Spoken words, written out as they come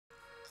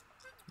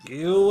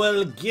You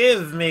will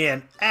give me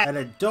an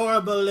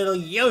adorable little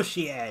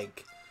Yoshi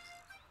egg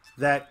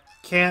that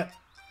can't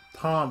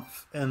pump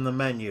in the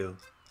menu.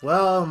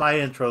 Well, my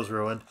intro's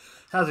ruined.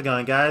 How's it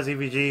going, guys?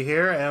 EVG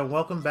here, and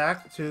welcome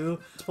back to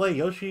Let's Play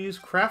Yoshi's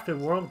Crafted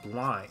World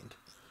Blind.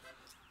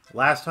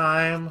 Last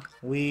time,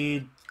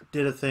 we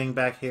did a thing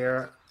back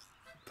here,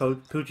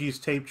 Poochie's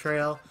Tape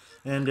Trail,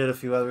 and did a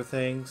few other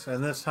things.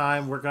 And this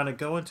time, we're going to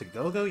go into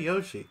Go-Go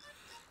Yoshi.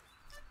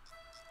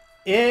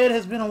 It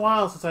has been a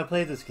while since I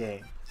played this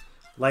game.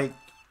 Like,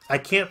 I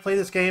can't play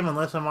this game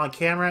unless I'm on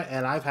camera,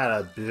 and I've had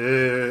a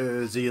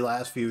busy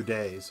last few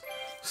days.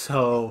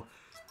 So,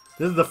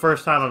 this is the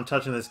first time I'm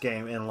touching this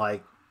game in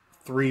like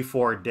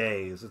 3-4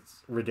 days.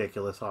 It's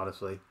ridiculous,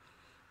 honestly.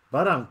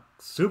 But I'm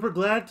super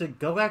glad to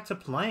go back to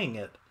playing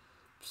it.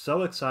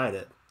 So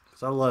excited.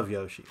 Because I love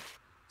Yoshi.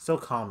 So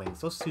calming,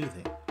 so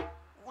soothing.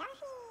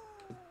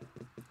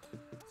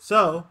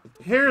 So,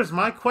 here's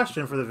my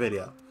question for the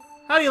video.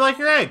 How do you like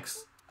your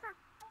eggs?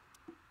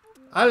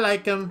 I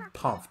like them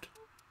pumped.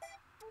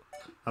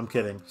 I'm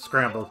kidding.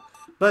 Scrambled.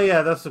 But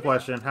yeah, that's the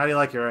question. How do you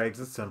like your eggs?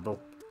 It's simple.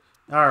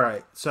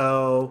 Alright,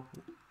 so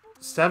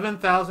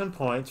 7,000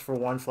 points for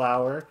 1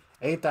 flower,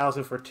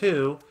 8,000 for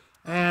 2,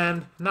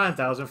 and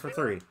 9,000 for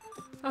 3.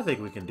 I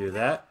think we can do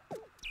that.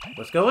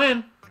 Let's go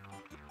in.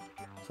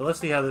 So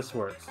let's see how this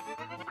works.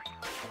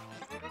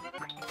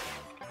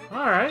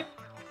 Alright.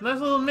 Nice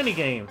little mini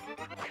game.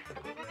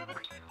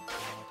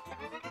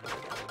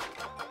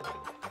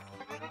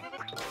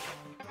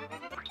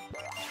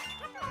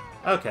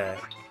 Okay.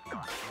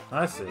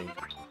 I see.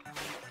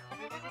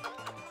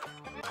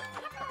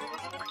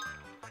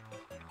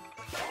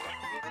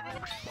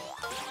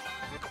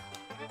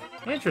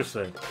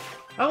 Interesting.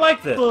 I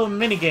like this little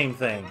mini-game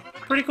thing.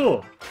 Pretty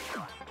cool.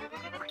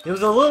 It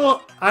was a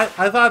little... I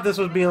thought this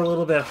would be a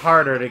little bit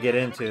harder to get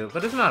into,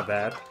 but it's not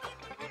bad.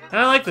 And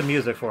I like the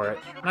music for it.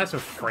 Nice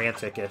and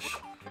frantic-ish.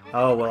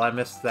 Oh, well, I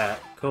missed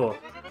that. Cool.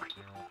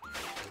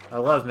 I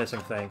love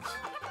missing things.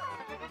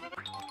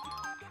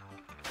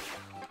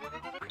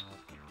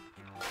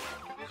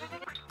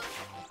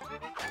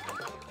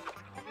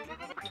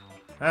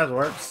 That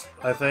works,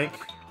 I think.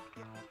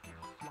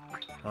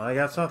 Well, I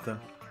got something.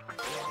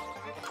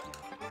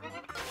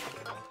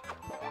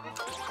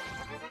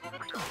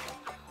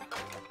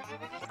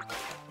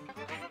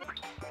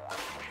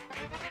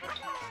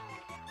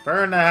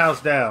 Burn the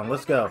house down.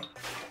 Let's go.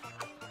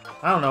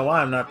 I don't know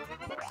why I'm not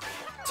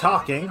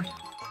talking.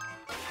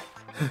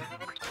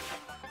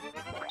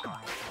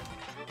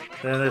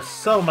 There's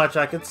so much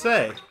I could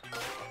say.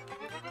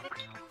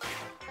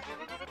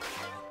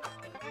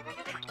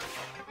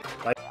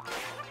 Like,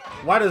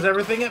 why does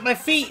everything at my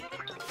feet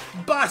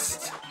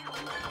bust?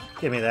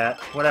 Give me that.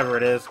 Whatever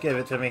it is, give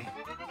it to me.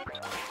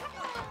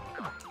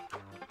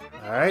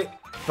 Alright.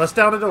 Bust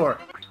down the door.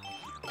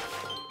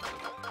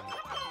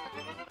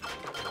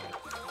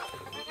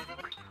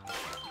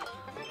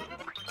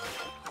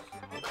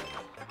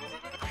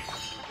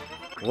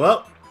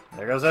 Well,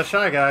 there goes that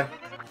Shy Guy.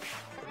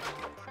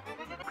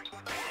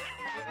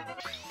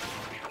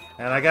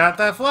 And I got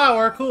that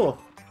flower.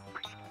 Cool.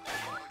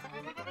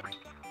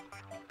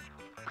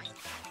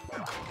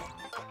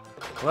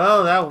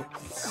 Well,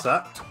 that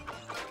sucked.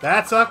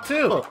 That sucked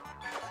too.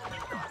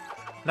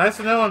 Nice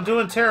to know I'm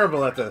doing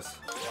terrible at this.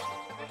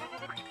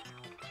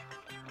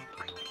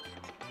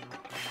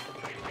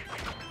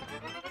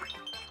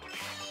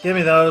 Give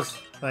me those.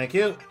 Thank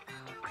you.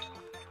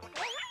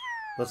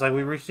 Looks like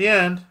we reached the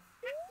end.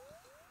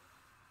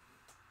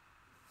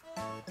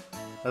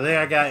 I think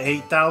I got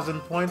 8,000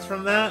 points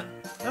from that.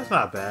 That's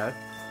not bad.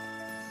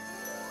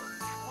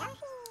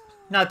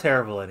 Not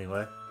terrible,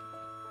 anyway.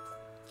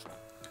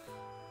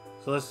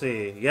 So let's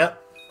see.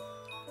 Yep.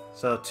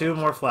 So 2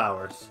 more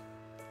flowers.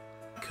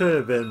 Could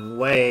have been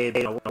way...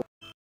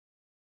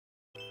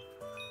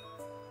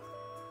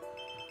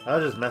 I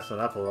was just messing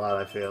up a lot,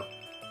 I feel.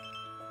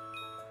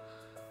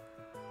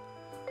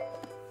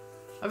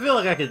 I feel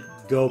like I could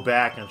go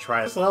back and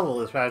try. This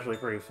level is actually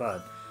pretty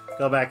fun.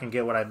 Go back and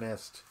get what I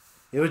missed.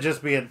 It would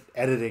just be an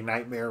editing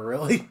nightmare,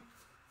 really.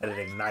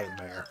 Editing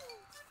nightmare.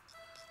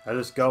 I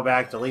just go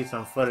back, delete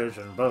some footage,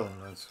 and boom,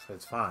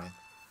 it's fine.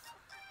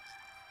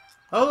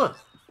 Oh, look!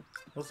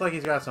 Looks like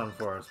he's got something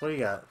for us. What do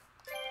you got?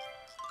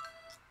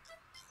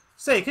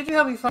 Say, could you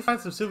help me find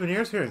some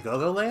souvenirs here in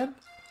Go-Go Land?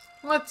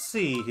 Let's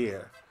see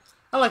here.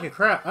 I like a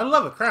crown. I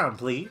love a crown,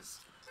 please.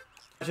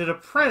 I should a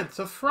prince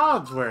of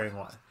frogs wearing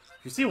one.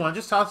 If you see one,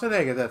 just toss an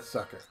egg at that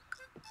sucker.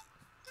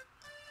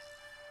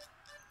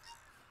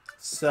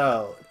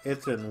 So,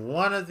 it's in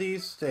one of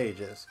these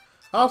stages.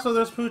 Also,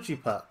 there's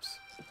Poochie Pups.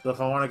 So if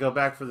I want to go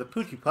back for the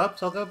Poochie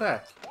Pups, I'll go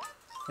back.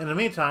 In the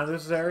meantime,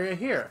 there's this area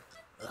here.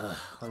 Ugh,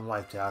 I'm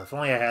wiped out. If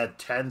only I had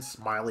 10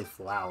 smiley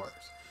flowers.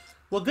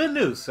 Well, good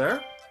news,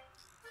 sir.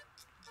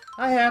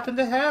 I happen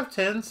to have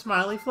 10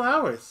 smiley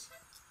flowers.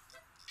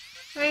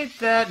 Ain't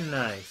that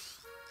nice?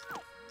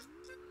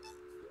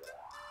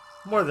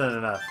 More than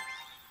enough.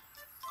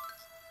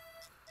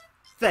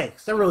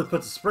 Thanks, that really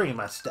puts a spring in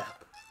my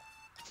step.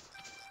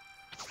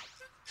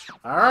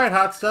 Alright,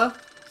 hot stuff.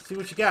 Let's see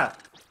what you got.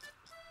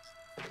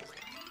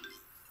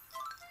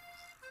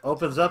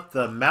 opens up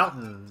the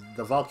mountain,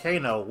 the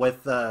volcano,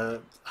 with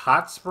a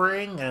hot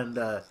spring and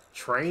a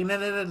train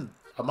in it, and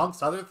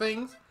amongst other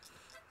things.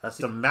 That's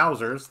some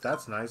Mousers.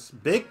 That's nice.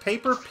 Big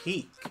Paper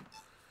Peak.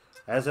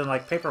 As in,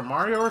 like, Paper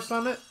Mario or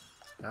something?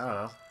 I don't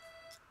know.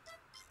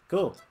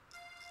 Cool.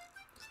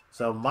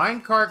 So,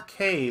 Minecart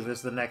Cave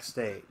is the next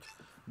stage.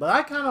 But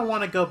I kind of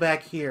want to go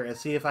back here and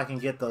see if I can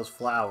get those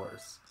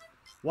flowers.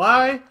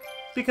 Why?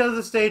 Because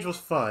the stage was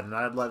fun, and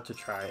I'd love to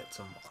try it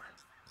some more.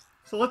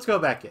 So, let's go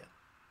back in.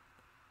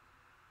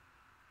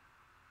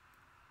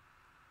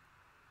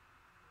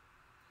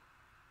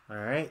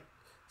 Alright.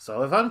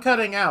 So if I'm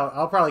cutting out,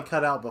 I'll probably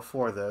cut out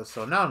before this.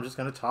 So now I'm just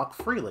going to talk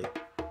freely.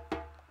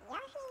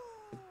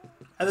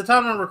 At the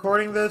time I'm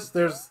recording this,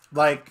 there's,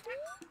 like,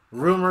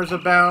 rumors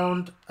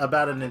abound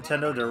about a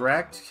Nintendo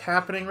Direct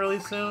happening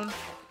really soon.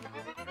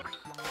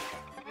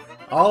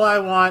 All I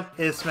want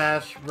is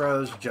Smash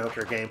Bros.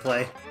 Joker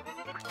gameplay.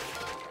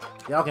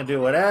 Y'all can do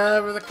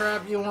whatever the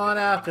crap you want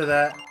after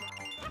that.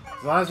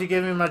 As long as you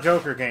give me my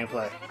Joker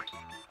gameplay.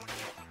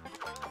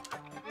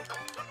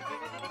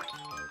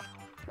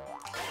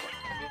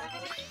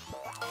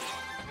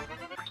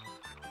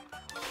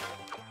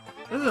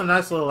 This is a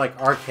nice little, like,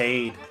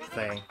 arcade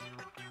thing.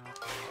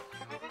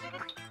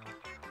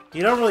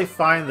 You don't really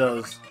find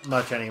those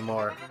much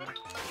anymore.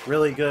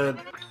 Really good,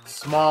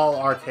 small,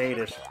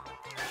 arcade-ish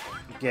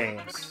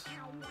games.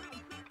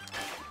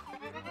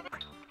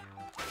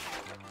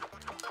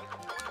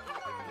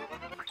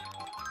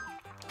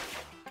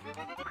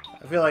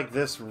 I feel like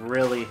this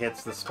really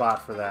hits the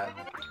spot for that.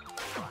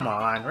 Come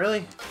on,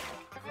 really?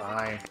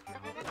 Fine.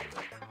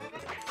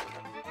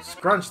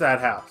 Scrunch that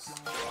house.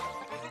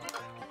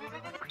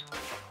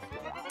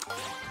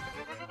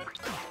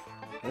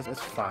 It's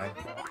fine.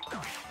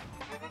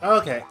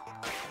 Okay.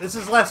 This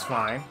is less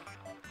fine.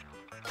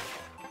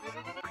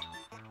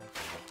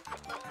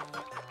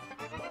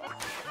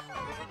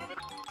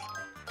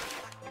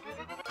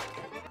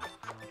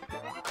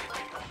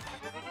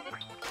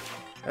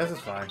 This is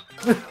fine.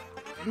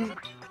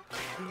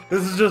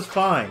 This is just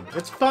fine.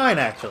 It's fine,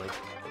 actually.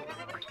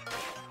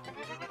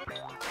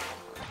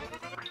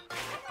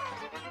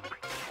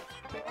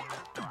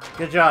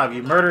 Good job,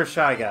 you murder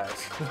Shy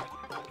Guys.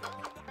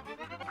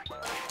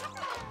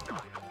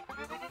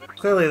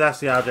 Clearly that's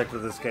the object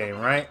of this game,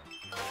 right?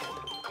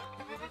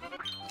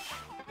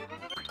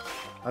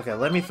 Okay,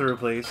 let me through,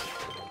 please.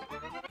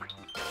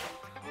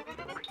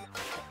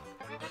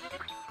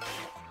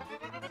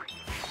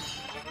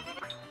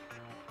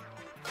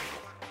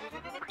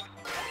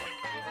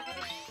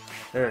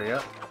 There we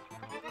go.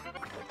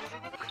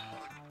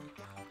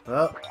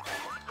 Well,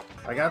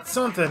 I got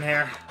something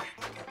here.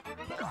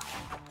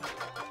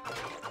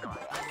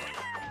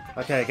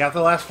 Okay, got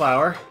the last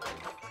flower.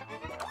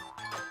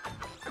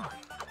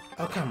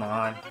 Oh, come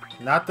on.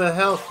 Not the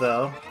health,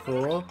 though.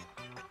 Cool.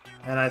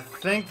 And I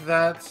think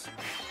that's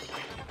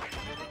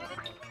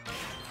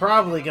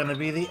probably going to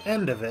be the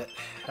end of it.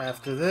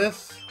 After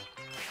this.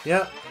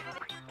 Yep.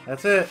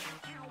 That's it.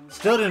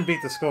 Still didn't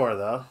beat the score,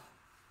 though.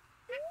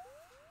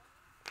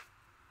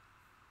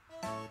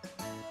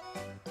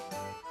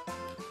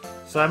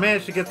 So I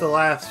managed to get the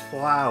last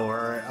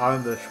flower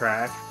on the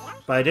track,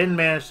 but I didn't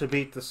manage to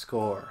beat the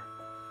score.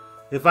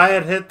 If I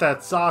had hit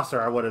that saucer,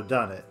 I would have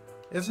done it.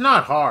 It's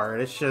not hard,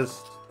 it's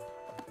just...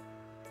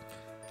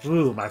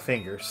 Ooh, my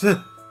fingers.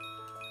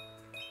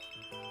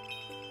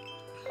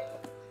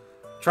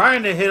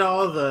 Trying to hit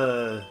all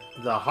the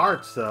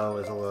hearts, though,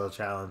 is a little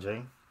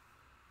challenging.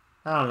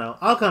 I don't know.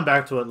 I'll come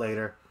back to it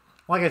later.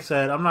 Like I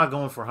said, I'm not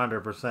going for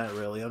 100%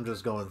 really. I'm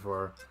just going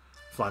for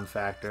fun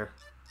factor.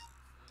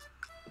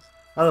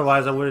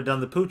 Otherwise, I would have done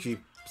the Poochie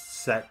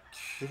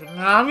section.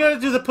 I'm going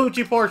to do the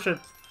Poochie portion.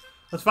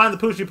 Let's find the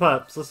Poochie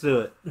pups. Let's do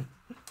it.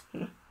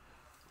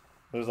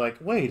 I was like,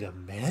 wait a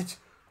minute.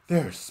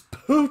 There's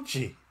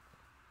Poochie.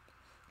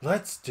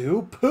 Let's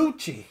do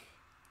Poochie.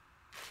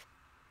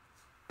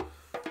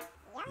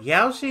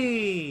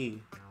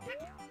 Yoshi.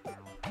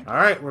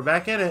 Alright, we're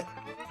back in it.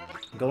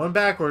 Going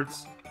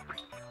backwards.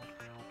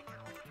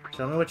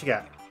 Show me what you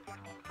got.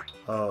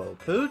 Oh,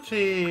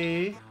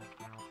 Poochie.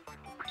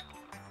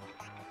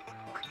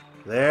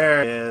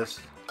 There it is.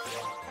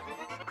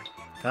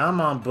 Come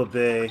on,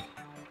 booby.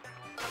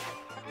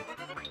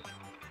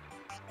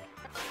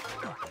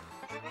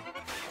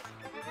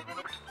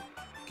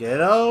 Get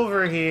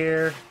over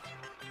here.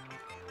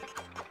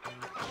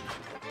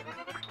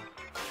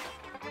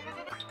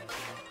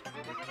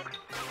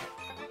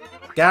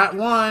 Got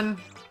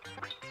one.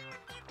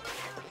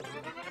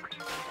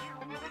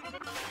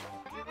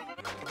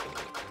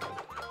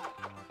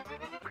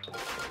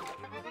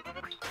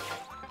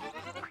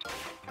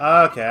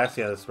 Okay, I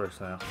see how this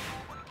works now.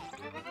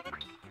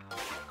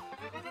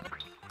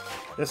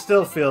 This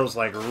still feels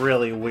like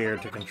really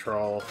weird to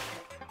control.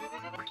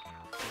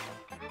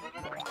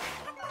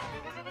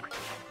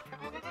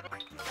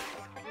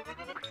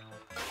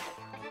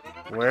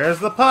 Where's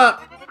the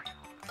pup?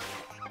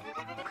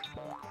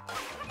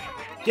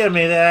 Give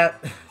me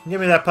that. Give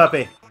me that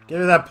puppy. Give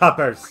me that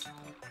puppers.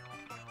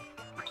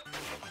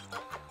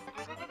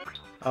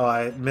 Oh,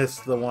 I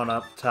missed the one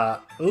up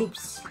top.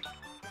 Oops.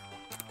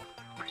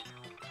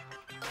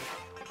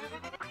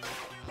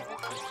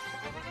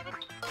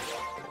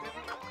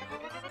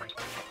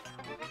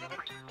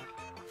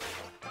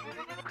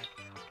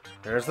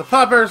 There's the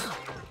puppers!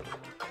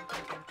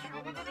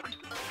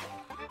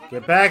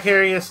 Get back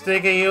here, you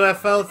stinky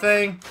UFO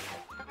thing!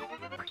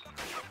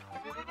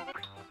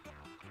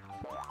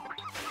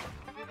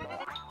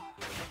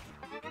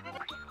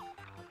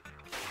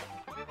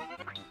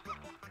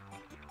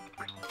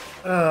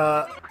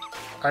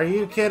 Are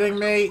you kidding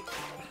me?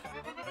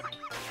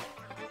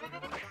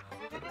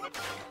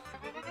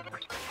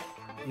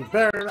 You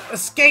better not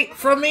escape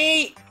from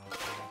me!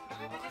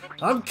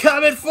 I'm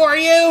coming for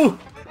you!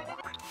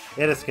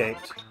 It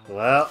escaped.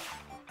 Well,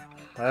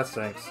 that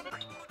stinks.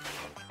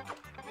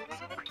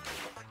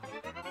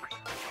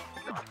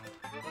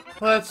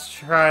 Let's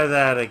try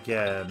that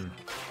again.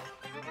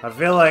 I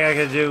feel like I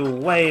could do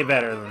way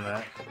better than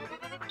that.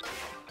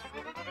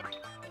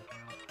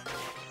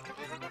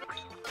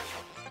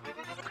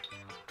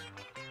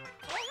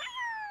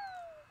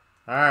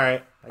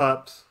 Alright,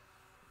 pups.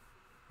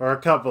 Or a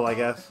couple, I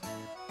guess.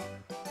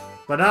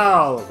 But not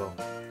all of them.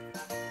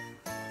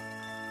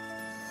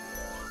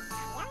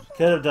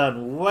 Could have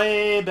done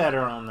way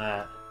better on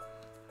that.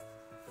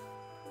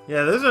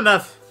 Yeah, there's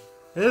enough.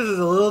 This is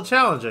a little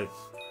challenging.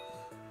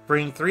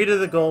 Bring 3 to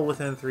the goal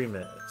within 3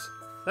 minutes.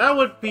 That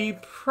would be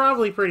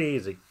probably pretty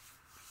easy.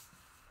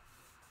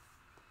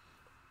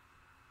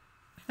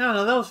 I don't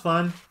know, that was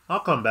fun.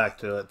 I'll come back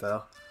to it,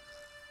 though.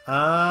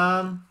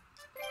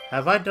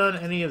 Have I done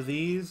any of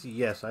these?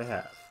 Yes, I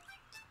have.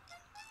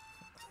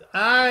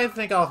 I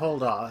think I'll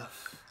hold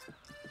off.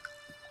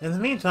 In the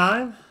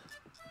meantime,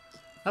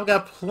 I've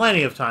got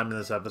plenty of time in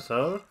this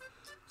episode,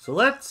 so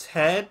let's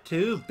head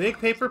to Big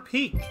Paper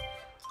Peak.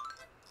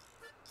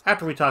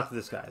 After we talk to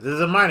this guy. This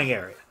is a mining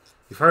area.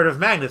 You've heard of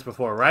magnets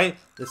before, right?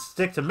 That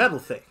stick to metal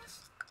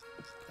things.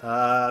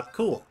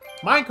 Cool.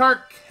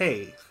 Minecart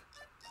Cave.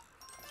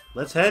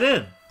 Let's head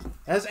in.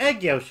 As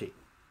Egg Yoshi.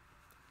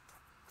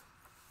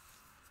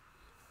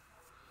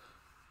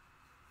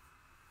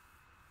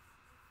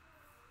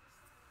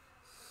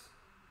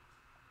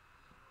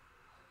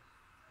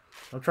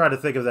 I'm trying to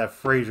think of that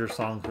Frasier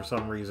song for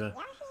some reason. And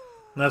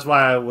that's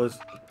why I was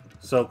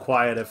so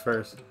quiet at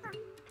first.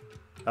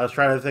 I was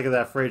trying to think of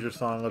that Frasier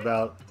song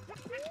about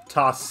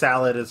tossed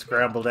salad and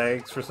scrambled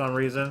eggs for some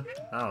reason.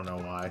 I don't know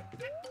why.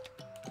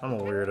 I'm a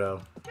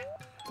weirdo.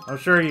 I'm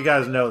sure you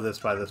guys know this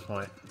by this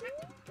point.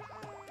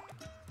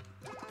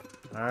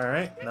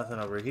 Alright, nothing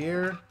over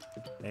here.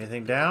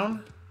 Anything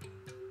down?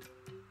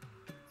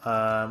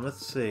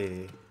 Let's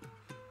see.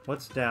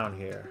 What's down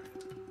here?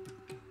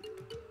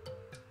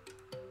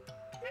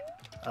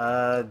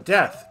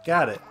 Death.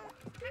 Got it.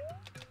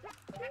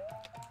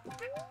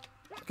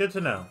 Good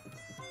to know.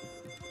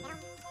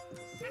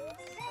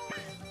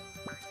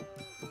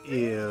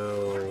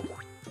 Ew.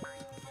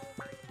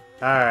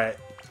 Alright.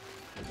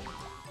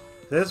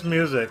 This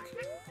music,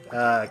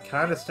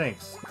 kinda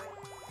stinks.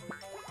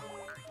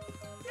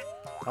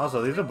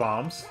 Also, these are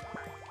bombs.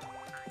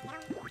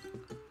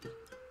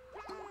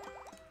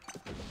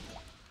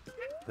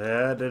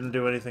 That didn't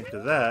do anything to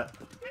that.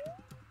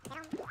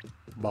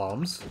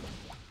 Bombs.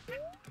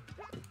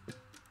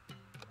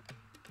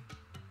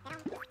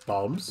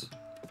 Bombs.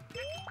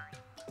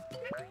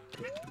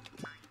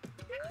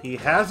 He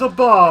has a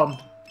bomb!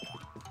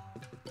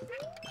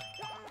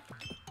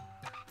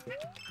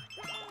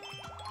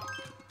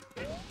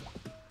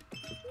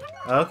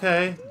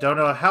 Okay, don't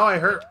know how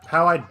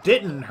I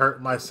didn't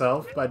hurt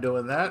myself by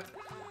doing that,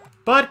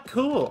 but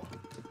cool.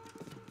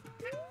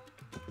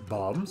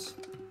 Bombs.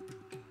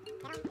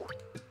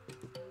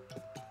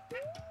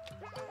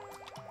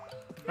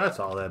 That's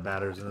all that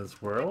matters in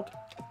this world.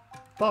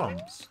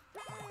 Bombs.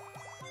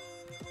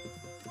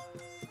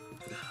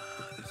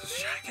 This is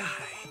Shy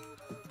Guy.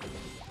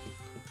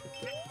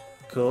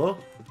 Cool.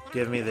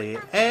 Give me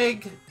the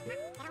egg.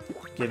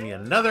 Give me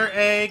another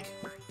egg.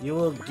 You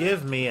will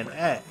give me an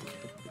egg.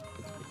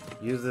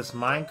 Use this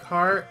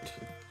minecart,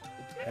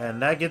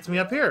 and that gets me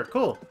up here.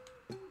 Cool.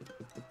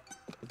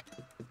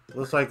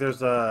 Looks like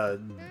there's a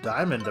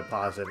diamond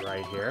deposit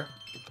right here.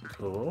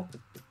 Cool.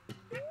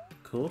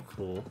 Cool,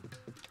 cool.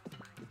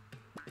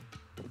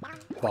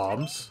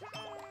 Bombs.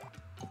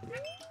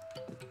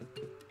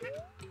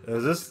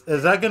 Is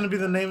that going to be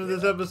the name of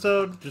this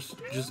episode?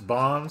 Just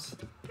bombs?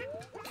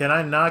 Can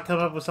I not come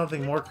up with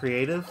something more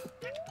creative?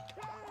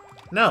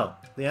 No.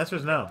 The answer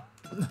is no.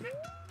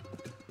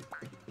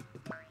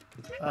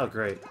 Oh,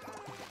 great.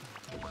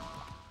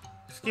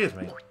 Excuse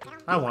me.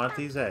 I want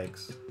these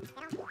eggs.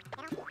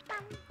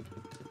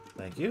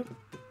 Thank you.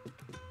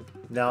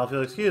 Now, if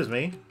you'll excuse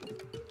me.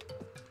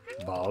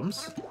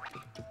 Bombs.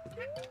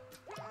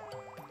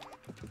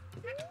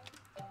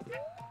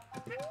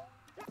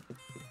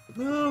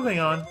 Moving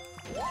on.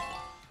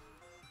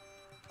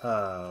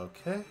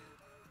 Okay.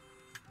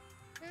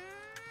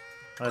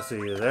 I see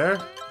you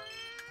there.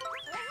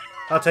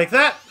 I'll take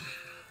that.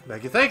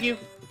 Thank you, thank you.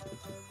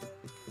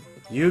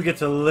 You get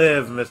to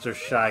live, Mr.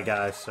 Shy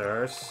Guy,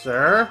 sir.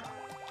 Sir?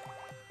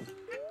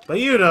 But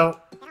you don't.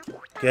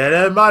 Get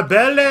in my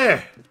belly!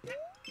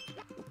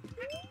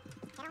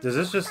 Does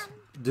this just...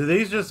 Do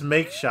these just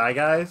make Shy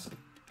Guys?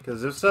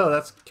 Because if so,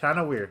 that's kind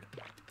of weird.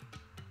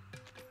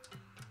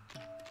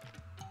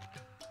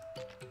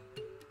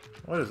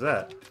 What is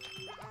that?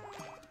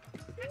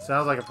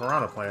 Sounds like a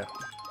piranha plant.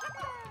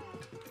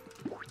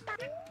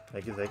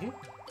 Thank you, thank you.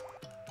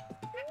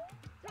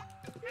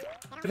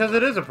 Because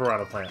it is a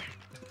piranha plant.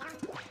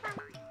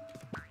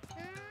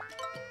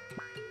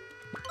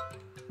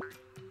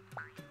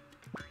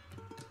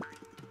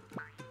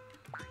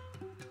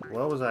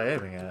 What was I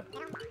aiming at?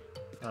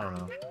 I don't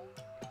know.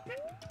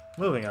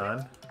 Moving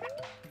on.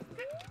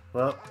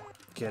 Well,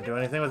 can't do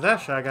anything with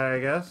that Shy Guy, I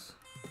guess.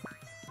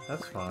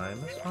 That's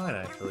fine. That's fine,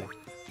 actually.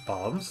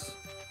 Bombs.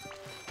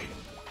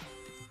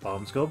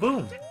 Bombs go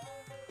boom.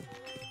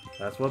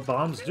 That's what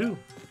bombs do.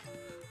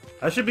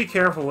 I should be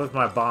careful with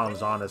my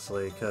bombs,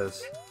 honestly,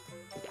 because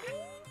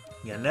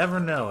you never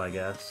know, I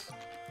guess.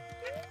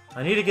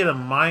 I need to get a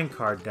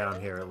minecart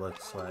down here, it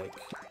looks like.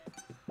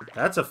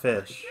 That's a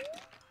fish.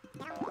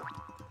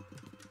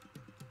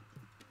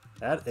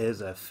 That is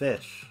a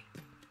fish.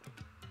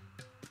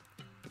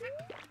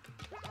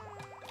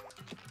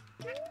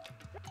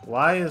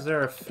 Why is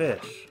there a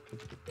fish?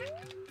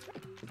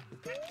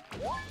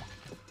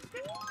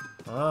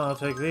 Oh, I'll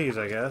take these,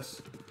 I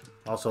guess.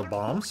 Also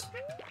bombs.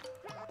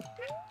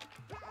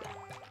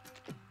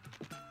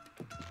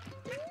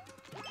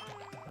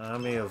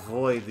 Let me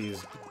avoid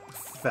these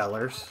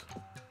fellers.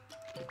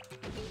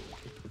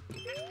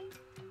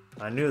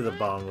 I knew the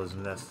bomb was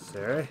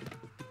necessary.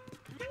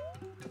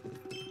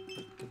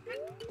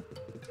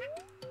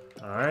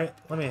 Alright,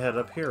 let me head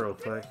up here real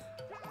quick.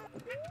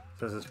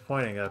 Since it's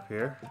pointing up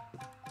here.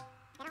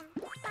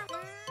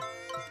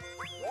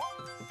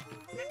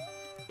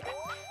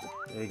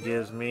 It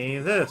gives me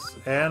this.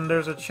 And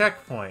there's a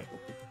checkpoint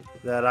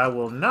that I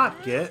will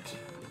not get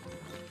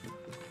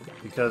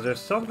because there's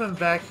something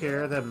back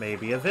here that may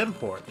be of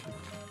import.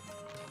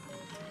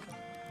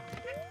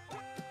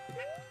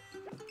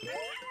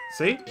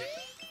 See?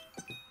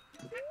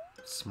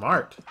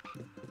 Smart.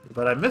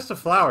 But I missed a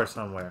flower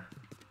somewhere.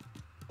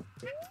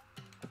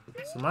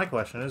 So my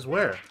question is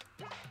where?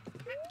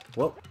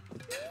 Whoop.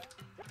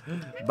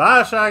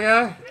 Bye, Shy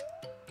Guy!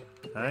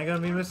 I ain't gonna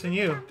be missing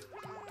you.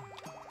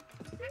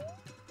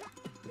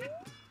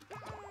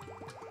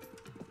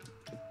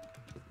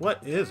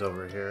 What is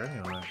over here,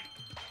 anyway?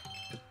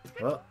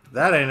 Well,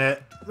 that ain't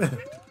it.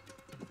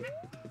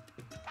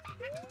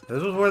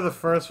 This was where the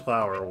first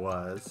flower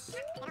was.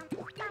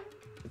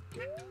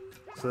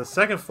 So the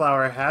second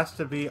flower has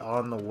to be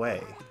on the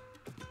way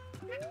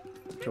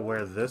to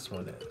where this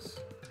one is.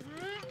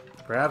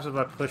 Perhaps if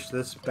I push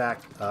this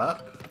back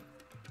up.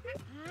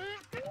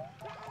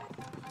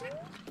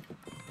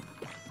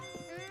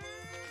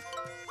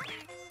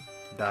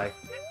 Die.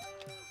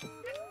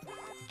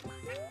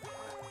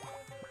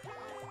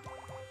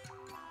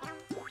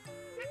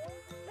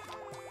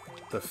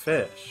 The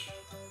fish.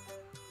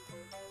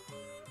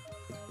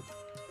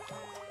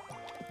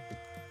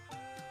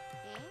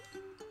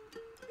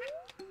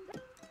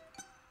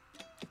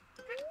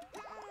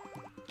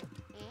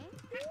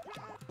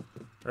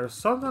 There's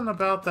something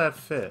about that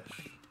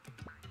fish.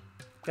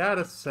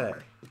 Gotta say.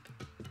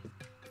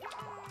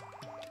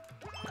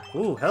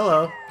 Ooh,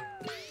 hello.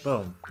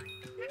 Boom.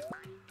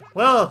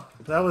 Well,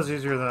 that was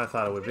easier than I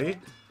thought it would be.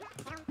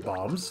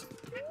 Bombs.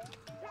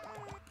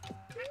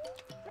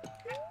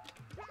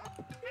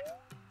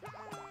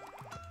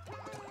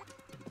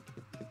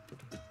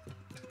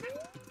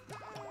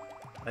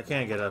 I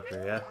can't get up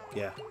here, yeah?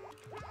 Yeah.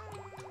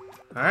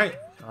 Alright,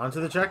 on to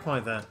the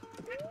checkpoint then.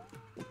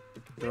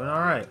 Doing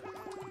alright.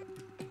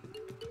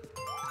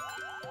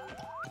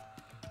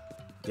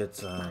 Get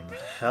some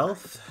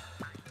health.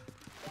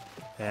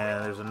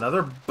 And there's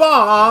another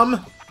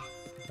bomb!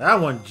 That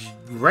one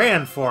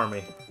ran for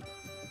me.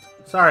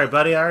 Sorry,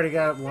 buddy, I already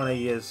got one of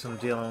you I'm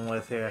dealing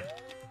with here.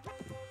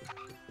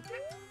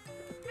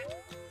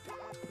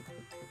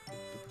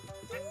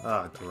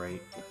 Oh,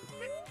 great.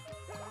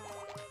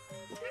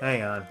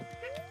 Hang on.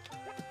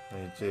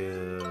 Let me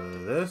do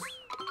this.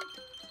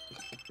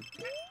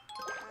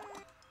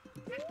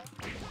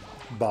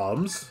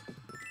 Bombs.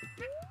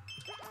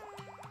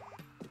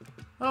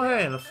 Oh,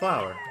 hey, and a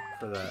flower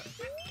for that.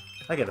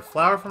 I get a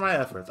flower for my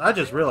efforts. I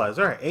just realized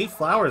there are 8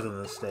 flowers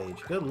in this stage.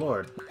 Good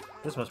lord.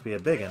 This must be a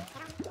big one.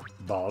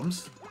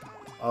 Bombs.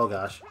 Oh,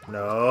 gosh.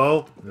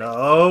 No.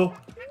 No.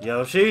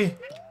 Yoshi.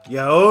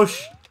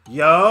 Yosh.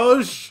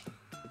 Yosh.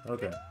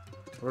 Okay.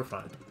 We're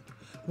fine.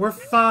 We're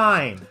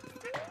fine.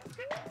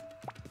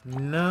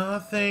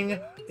 Nothing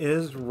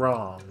is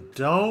wrong.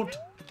 Don't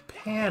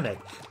panic.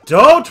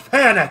 Don't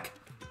panic!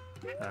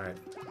 Alright.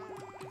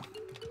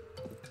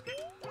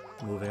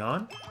 Moving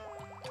on.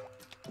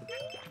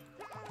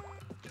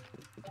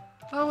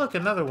 Oh, look,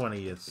 another one of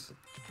yous.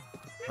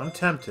 I'm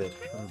tempted.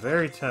 I'm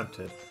very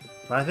tempted.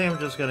 But I think I'm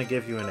just going to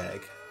give you an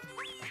egg.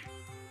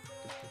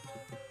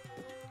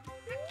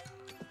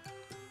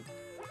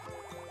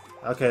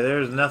 Okay,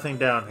 there's nothing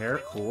down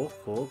here. Cool,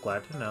 cool.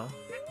 Glad to know.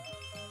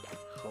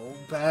 Oh,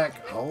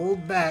 back,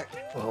 hold back,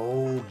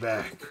 hold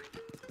back.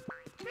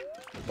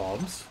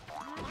 Bombs.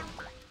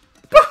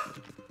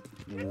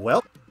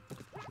 Well,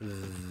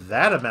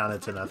 that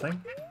amounted to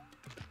nothing.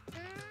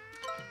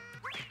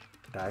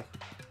 Die.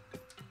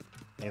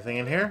 Anything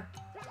in here?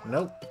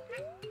 Nope.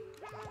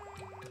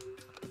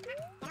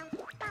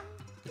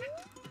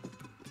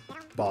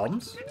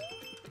 Bombs.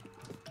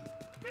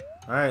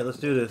 Alright, let's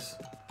do this.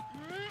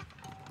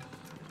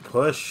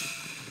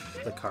 Push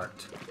the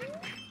cart.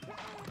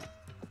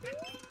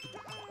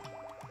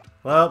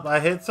 Well, I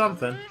hit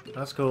something.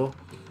 That's cool.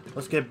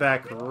 Let's get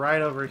back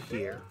right over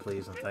here,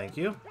 please and thank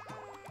you.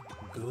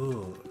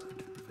 Good.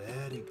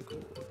 Very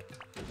good.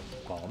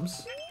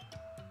 Bombs.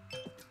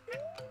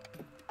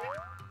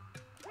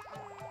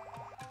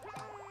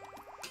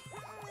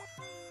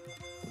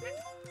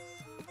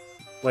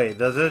 Wait,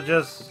 does it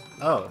just...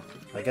 Oh,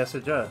 I guess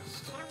it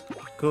just...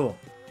 Cool.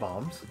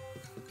 Bombs.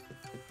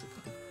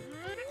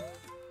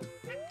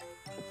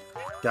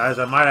 Guys,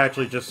 I might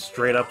actually just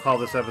straight up call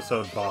this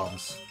episode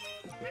Bombs.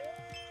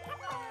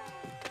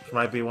 Which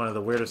might be one of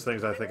the weirdest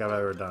things I think I've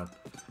ever done.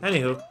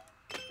 Anywho.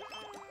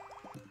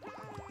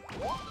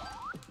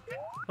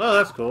 Well,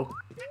 that's cool.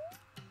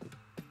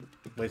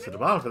 Wasted a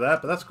bomb for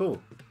that, but that's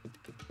cool.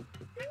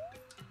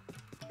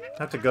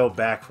 I have to go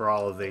back for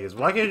all of these.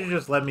 Why can't you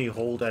just let me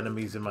hold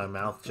enemies in my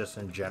mouth just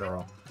in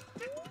general?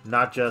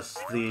 Not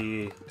just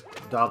the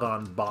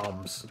doggone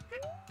bombs.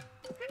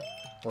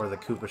 Or the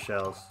Koopa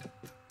shells.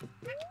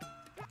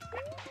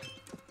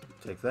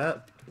 Take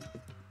that.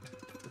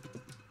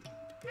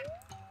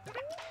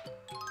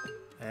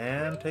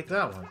 And take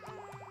that one.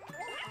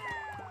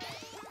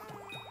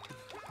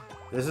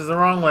 This is the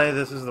wrong way.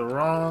 This is the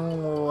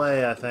wrong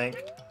way, I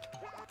think.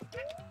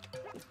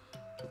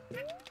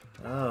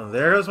 Oh,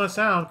 there goes my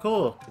sound.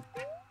 Cool.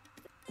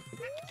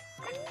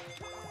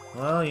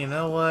 Well, you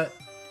know what?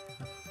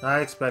 I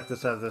expect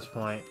this at this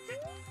point.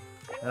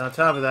 And on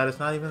top of that, it's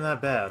not even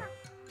that bad.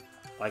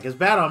 Like, it's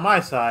bad on my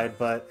side,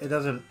 but it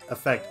doesn't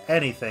affect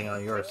anything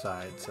on your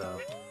side, so...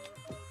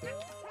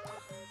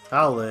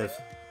 I'll live.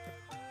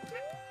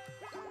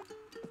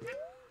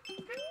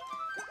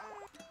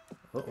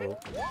 Uh-oh.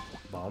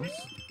 Bombs.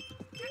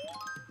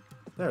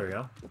 There we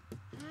go.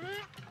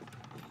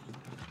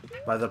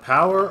 By the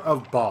power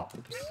of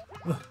bombs.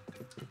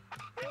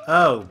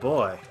 Oh,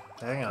 boy.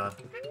 Hang on.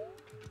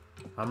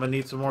 I'm gonna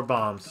need some more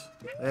bombs.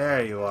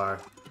 There you are.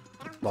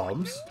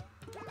 Bombs.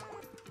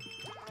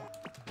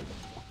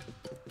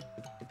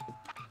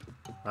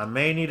 I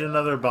may need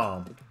another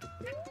bomb.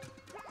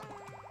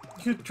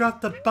 You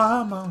dropped the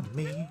bomb on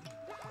me,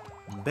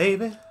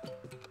 baby.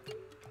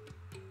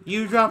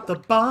 You dropped the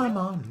bomb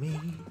on me.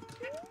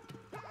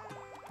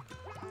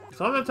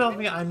 Something tells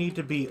me I need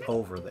to be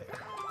over there.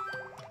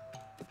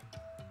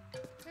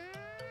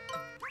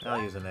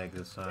 I'll use an egg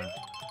this time.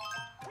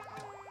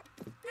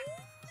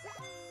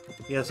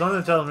 Yeah,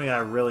 something tells me I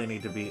really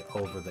need to be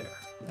over there.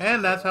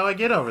 And that's how I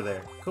get over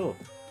there. Cool.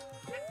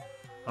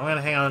 I'm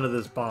gonna hang on to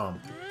this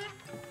bomb.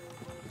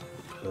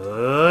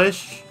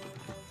 Push.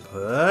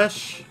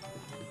 Push.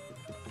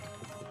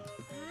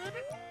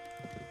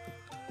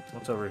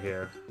 What's over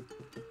here?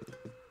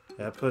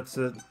 That puts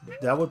it...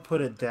 That would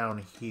put it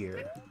down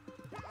here.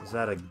 Is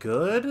that a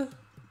good?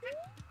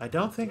 I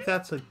don't think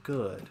that's a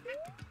good.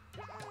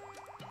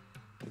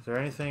 Is there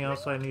anything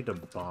else I need to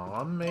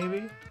bomb,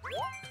 maybe?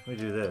 Let me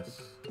do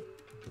this.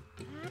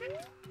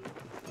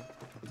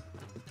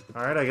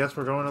 Alright, I guess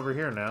we're going over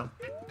here now.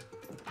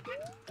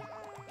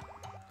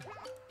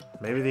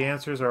 Maybe the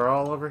answers are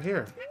all over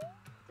here.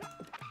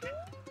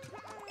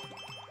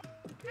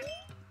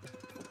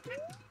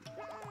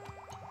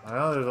 I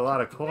know there's a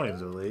lot of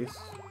coins, at least.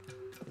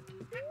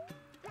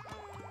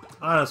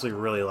 I honestly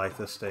really like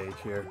this stage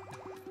here.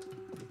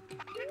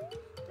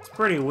 It's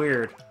pretty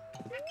weird.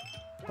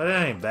 But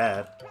it ain't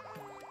bad.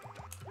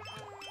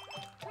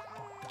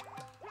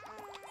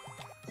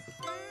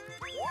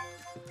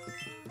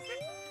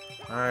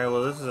 Alright,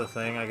 well this is a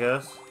thing, I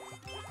guess.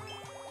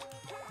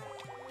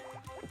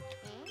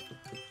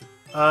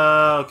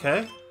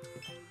 Okay.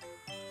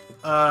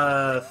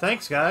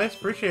 Thanks guys,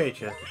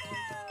 appreciate you.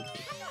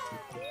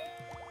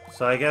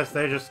 So I guess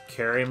they just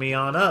carry me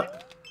on up.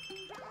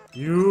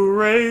 You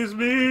raise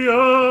me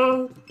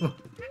up!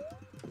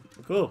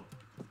 Cool.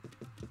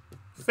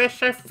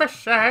 Fishy,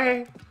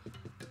 fishy!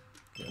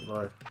 Good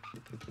lord.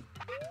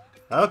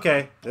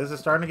 Okay, this is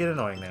starting to get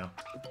annoying now.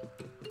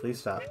 Please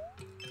stop.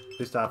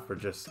 Please stop for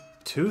just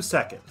 2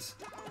 seconds.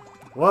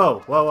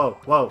 Whoa, whoa, whoa,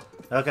 whoa.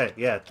 Okay,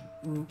 yeah.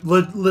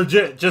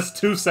 Legit, just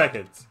 2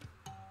 seconds.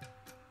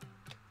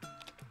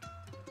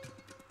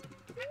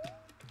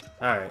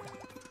 Alright.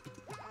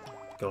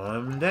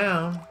 Going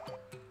down.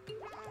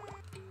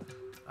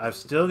 I've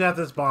still got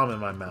this bomb in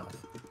my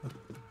mouth.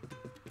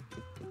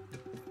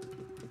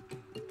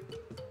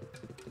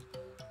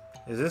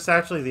 Is this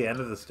actually the end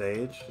of the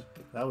stage?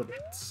 That would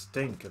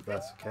stink if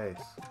that's the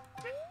case.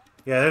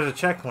 Yeah, there's a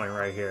checkpoint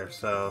right here,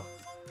 so...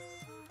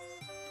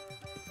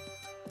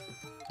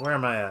 Where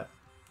am I at?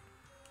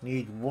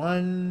 Need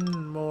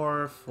one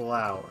more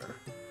flower.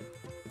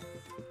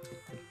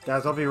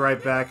 Guys, I'll be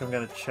right back. I'm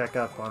going to check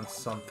up on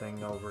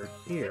something over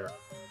here.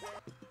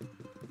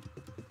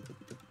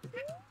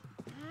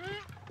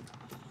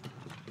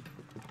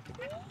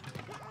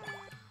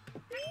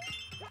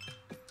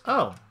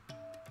 Oh.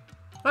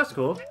 That's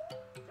cool.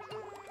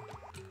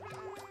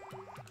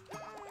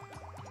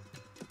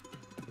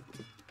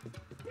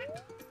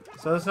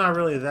 So it's not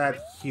really that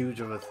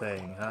huge of a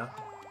thing, huh?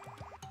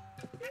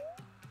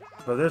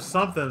 But there's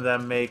something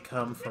that may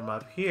come from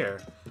up here,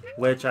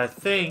 which I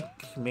think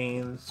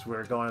means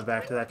we're going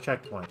back to that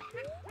checkpoint.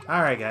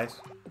 Alright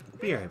guys,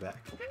 be right back.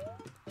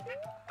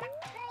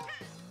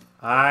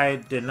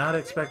 I did not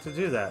expect to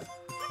do that.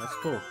 That's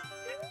cool.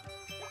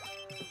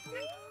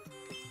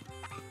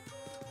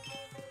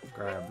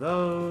 Grab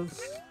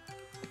those.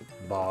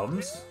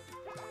 Bombs.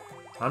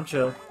 I'm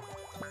chill.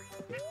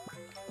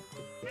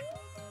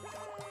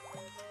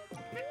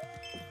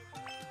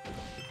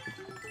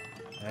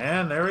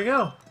 And there we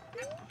go.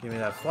 Give me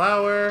that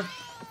flower.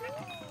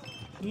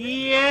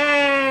 Yay!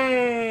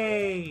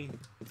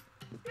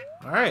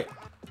 Alright.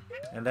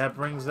 And that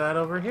brings that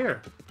over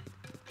here.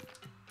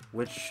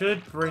 Which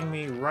should bring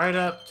me right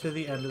up to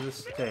the end of the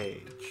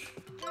stage.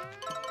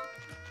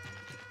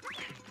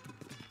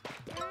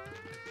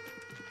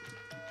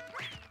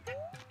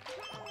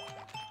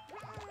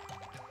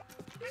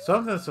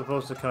 Something's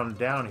supposed to come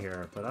down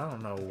here, but I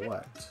don't know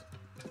what.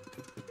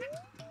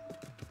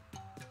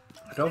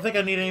 I don't think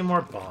I need any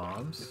more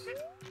bombs.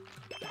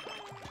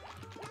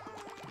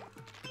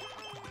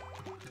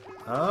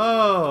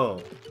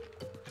 Oh!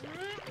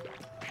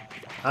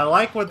 I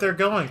like what they're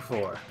going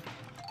for.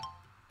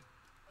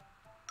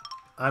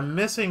 I'm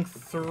missing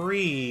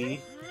 3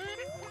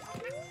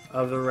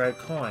 of the red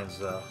coins,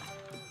 though.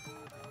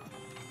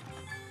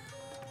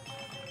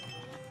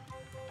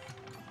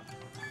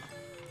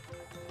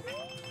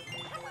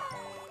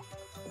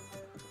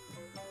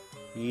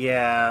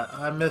 Yeah,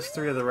 I missed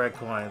 3 of the red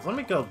coins. Let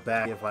me go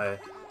back if I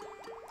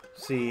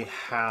see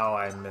how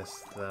I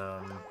missed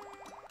them.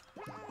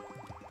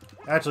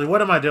 Actually,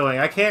 what am I doing?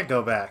 I can't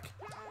go back.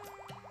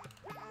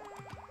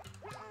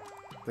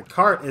 The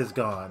cart is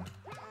gone.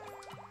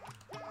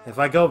 If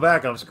I go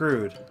back, I'm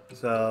screwed.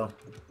 So,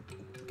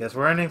 guess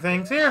we're ending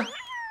things here.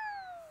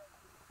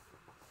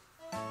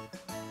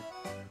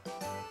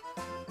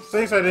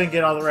 Thanks I didn't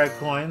get all the red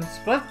coins,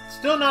 but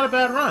still not a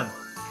bad run.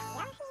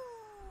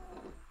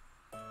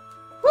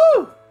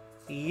 Woo!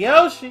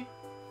 Yoshi!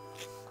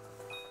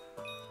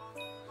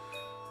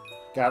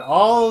 Got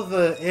all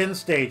the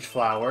in-stage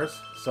flowers,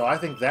 so I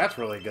think that's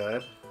really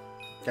good.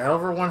 Got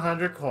over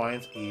 100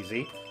 coins,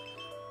 easy.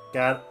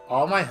 Got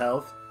all my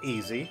health,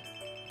 easy.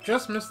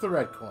 Just missed the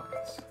red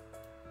coins.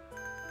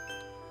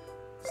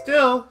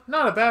 Still,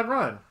 not a bad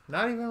run.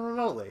 Not even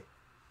remotely.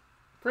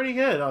 Pretty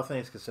good, all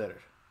things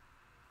considered.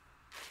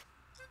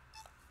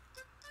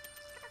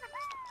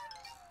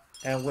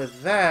 And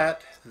with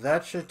that,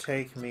 that should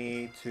take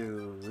me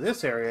to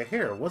this area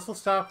here, Whistle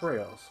Stop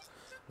Rails.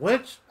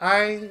 Which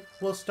I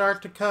will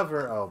start to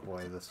cover... Oh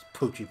boy, this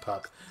poochie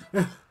pup.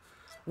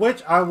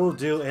 Which I will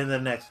do in the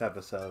next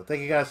episode.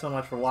 Thank you guys so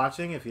much for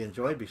watching. If you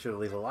enjoyed, be sure to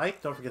leave a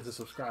like. Don't forget to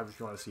subscribe if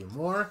you want to see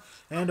more.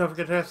 And don't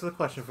forget to answer the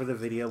question for the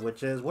video,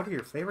 which is, what are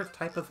your favorite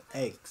type of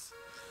eggs?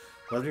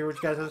 Love to hear what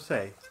you guys have to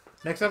say.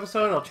 Next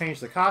episode, I'll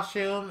change the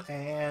costume,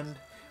 and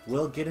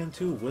we'll get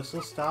into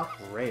Whistle Stop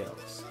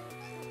Rails.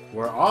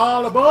 We're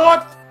all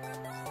aboard!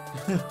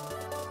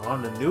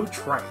 On the new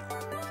train.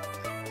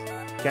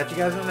 Catch you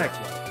guys in the next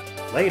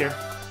one. Later.